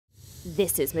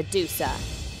This is Medusa.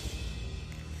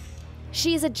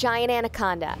 She's a giant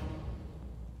anaconda.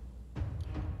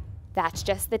 That's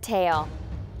just the tail.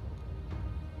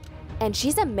 And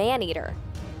she's a man-eater.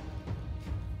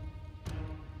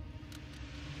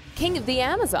 King of the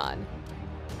Amazon.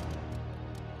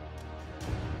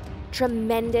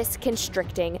 Tremendous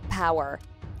constricting power.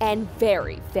 And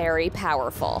very, very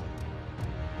powerful.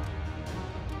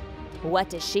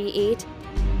 What does she eat?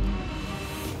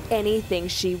 Anything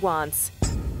she wants.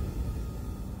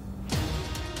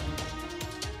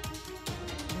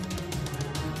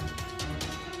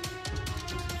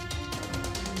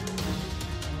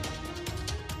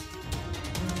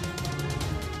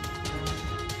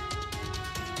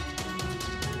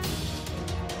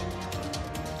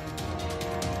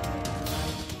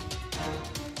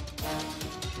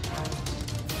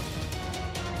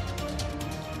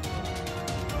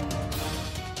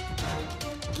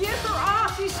 Get her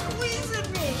off! She's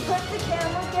squeezing me! Put the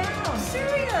camera down!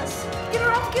 Serious! Get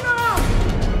her off! Get her off!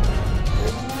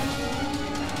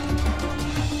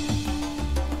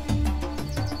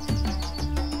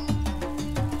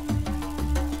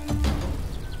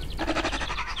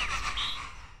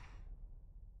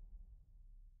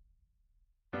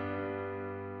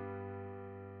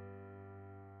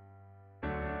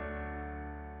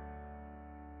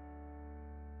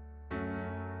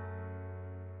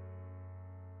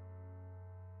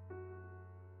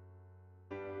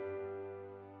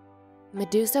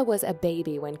 Medusa was a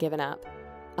baby when given up,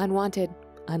 unwanted,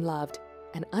 unloved,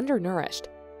 and undernourished.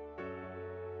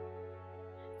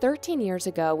 13 years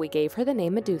ago, we gave her the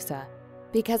name Medusa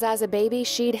because as a baby,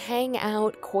 she'd hang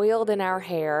out coiled in our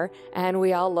hair, and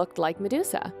we all looked like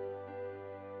Medusa.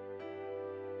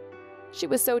 She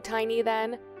was so tiny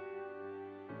then.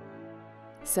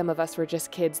 Some of us were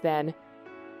just kids then.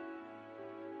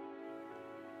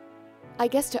 I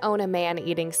guess to own a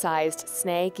man-eating sized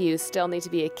snake, you still need to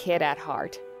be a kid at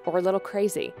heart, or a little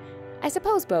crazy. I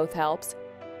suppose both helps.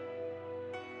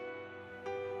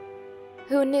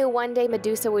 Who knew one day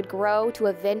Medusa would grow to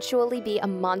eventually be a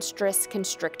monstrous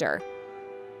constrictor?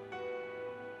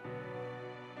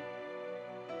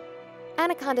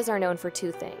 Anacondas are known for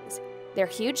two things: their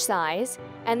huge size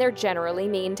and their generally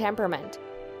mean temperament.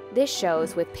 This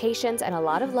shows with patience and a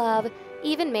lot of love,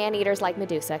 even man-eaters like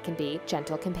Medusa can be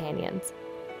gentle companions.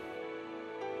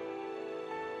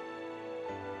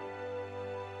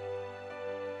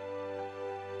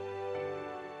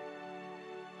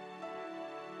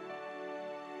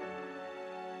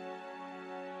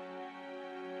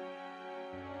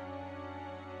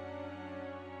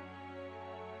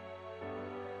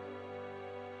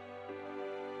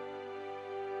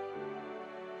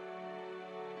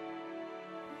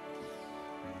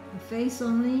 A face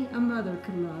only a mother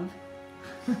could love.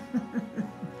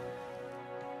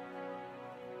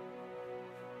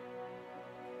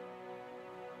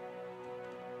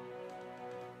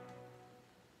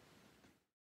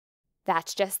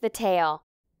 That's just the tail.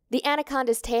 The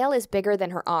anaconda's tail is bigger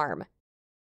than her arm.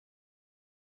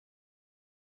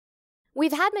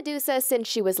 We've had Medusa since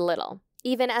she was little.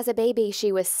 Even as a baby,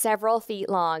 she was several feet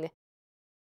long.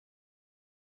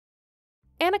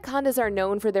 Anacondas are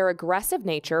known for their aggressive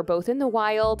nature both in the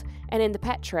wild and in the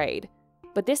pet trade.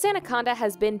 But this anaconda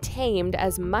has been tamed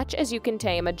as much as you can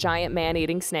tame a giant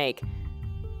man-eating snake.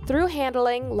 Through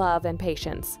handling, love, and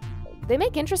patience. They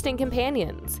make interesting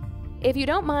companions. If you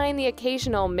don't mind the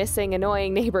occasional missing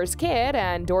annoying neighbor's kid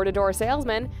and door-to-door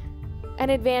salesman,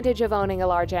 an advantage of owning a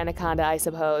large anaconda, I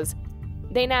suppose.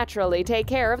 They naturally take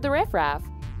care of the riffraff.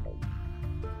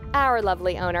 Our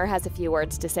lovely owner has a few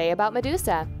words to say about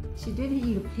Medusa. She did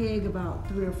eat a pig about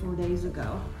 3 or 4 days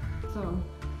ago, so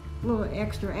a little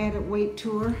extra added weight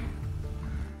to her.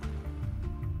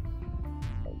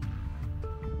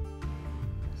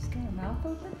 She's got her mouth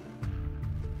open.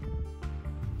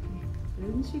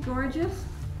 Isn't she gorgeous?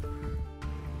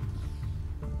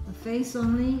 A face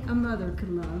only a mother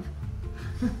could love.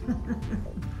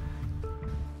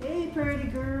 Hey, pretty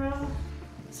girl.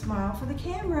 Smile for the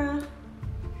camera.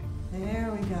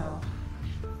 There we go.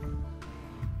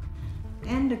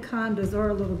 Anacondas are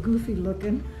a little goofy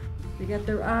looking. They got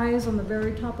their eyes on the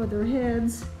very top of their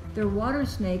heads. They're water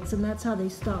snakes, and that's how they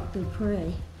stalk their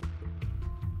prey.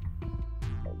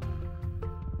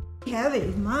 Heavy,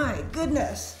 my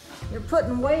goodness. You're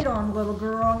putting weight on, little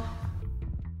girl.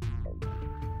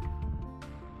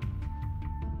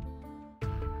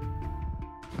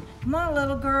 Come on,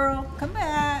 little girl, come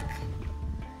back.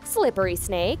 Slippery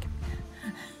snake.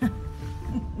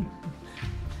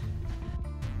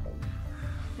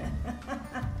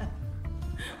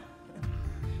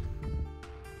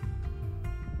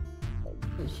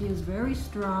 She is very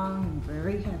strong and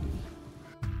very heavy.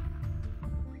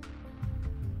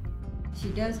 She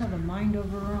does have a mind of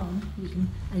her own,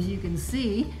 as you can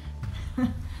see.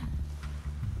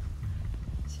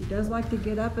 She does like to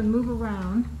get up and move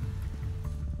around.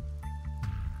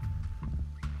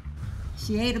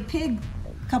 She ate a pig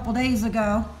a couple days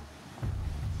ago.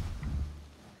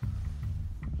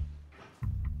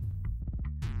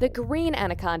 The green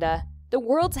anaconda, the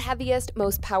world's heaviest,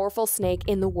 most powerful snake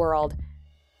in the world.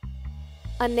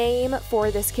 A name for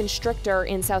this constrictor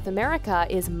in South America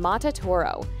is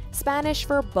matador, Spanish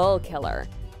for bull killer.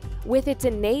 With its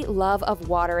innate love of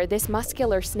water, this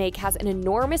muscular snake has an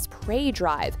enormous prey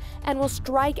drive and will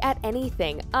strike at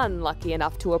anything unlucky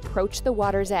enough to approach the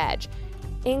water's edge,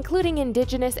 including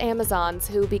indigenous Amazons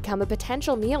who become a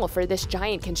potential meal for this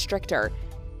giant constrictor.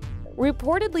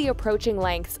 Reportedly approaching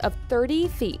lengths of 30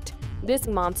 feet, this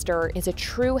monster is a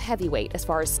true heavyweight as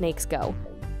far as snakes go.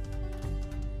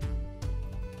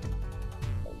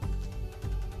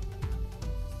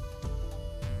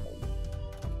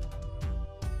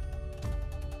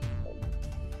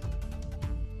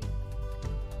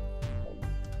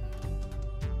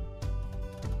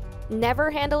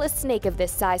 Never handle a snake of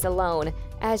this size alone,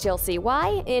 as you'll see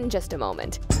why in just a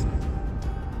moment.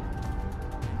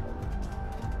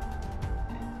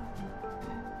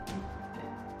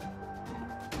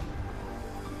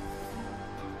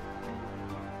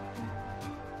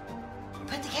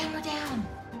 Put the camera down.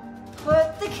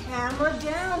 Put the camera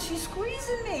down. She's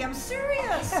squeezing me. I'm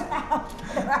serious. Get her out.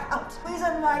 Get her out.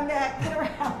 Squeezing my neck. Get her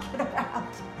out. Get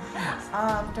her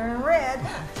out. Turn red.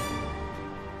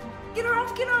 Get her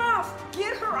off. Get her off.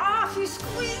 Get her off. She's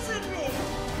squeezing me.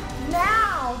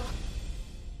 Now.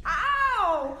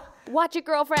 Ow. Watch it,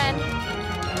 girlfriend.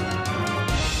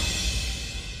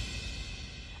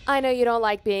 I know you don't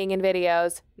like being in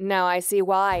videos. Now I see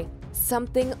why.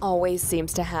 Something always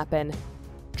seems to happen.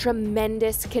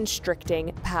 Tremendous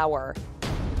constricting power.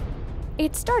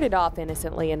 It started off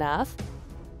innocently enough.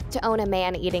 To own a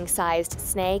man-eating sized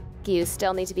snake, you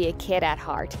still need to be a kid at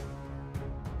heart.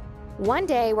 One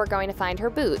day, we're going to find her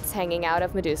boots hanging out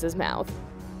of Medusa's mouth.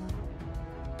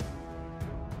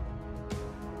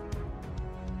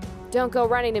 Don't go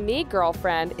running to me,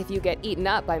 girlfriend, if you get eaten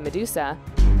up by Medusa.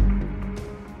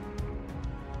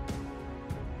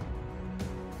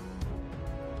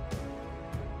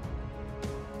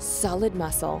 Solid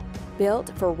muscle,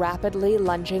 built for rapidly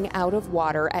lunging out of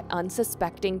water at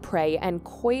unsuspecting prey and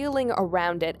coiling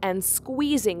around it and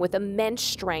squeezing with immense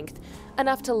strength,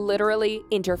 enough to literally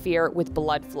interfere with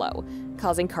blood flow,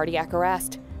 causing cardiac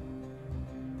arrest.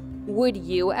 Would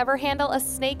you ever handle a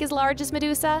snake as large as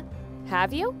Medusa?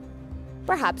 Have you?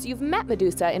 Perhaps you've met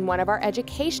Medusa in one of our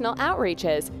educational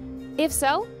outreaches. If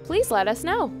so, please let us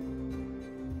know.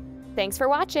 Thanks for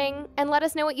watching, and let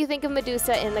us know what you think of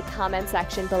Medusa in the comment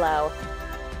section below.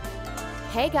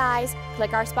 Hey guys,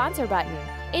 click our sponsor button.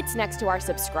 It's next to our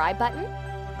subscribe button.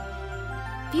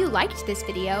 If you liked this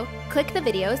video, click the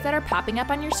videos that are popping up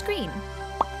on your screen.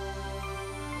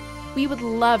 We would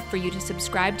love for you to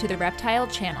subscribe to the Reptile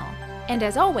channel. And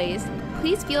as always,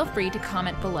 please feel free to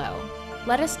comment below.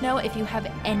 Let us know if you have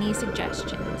any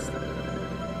suggestions.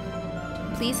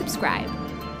 Please subscribe.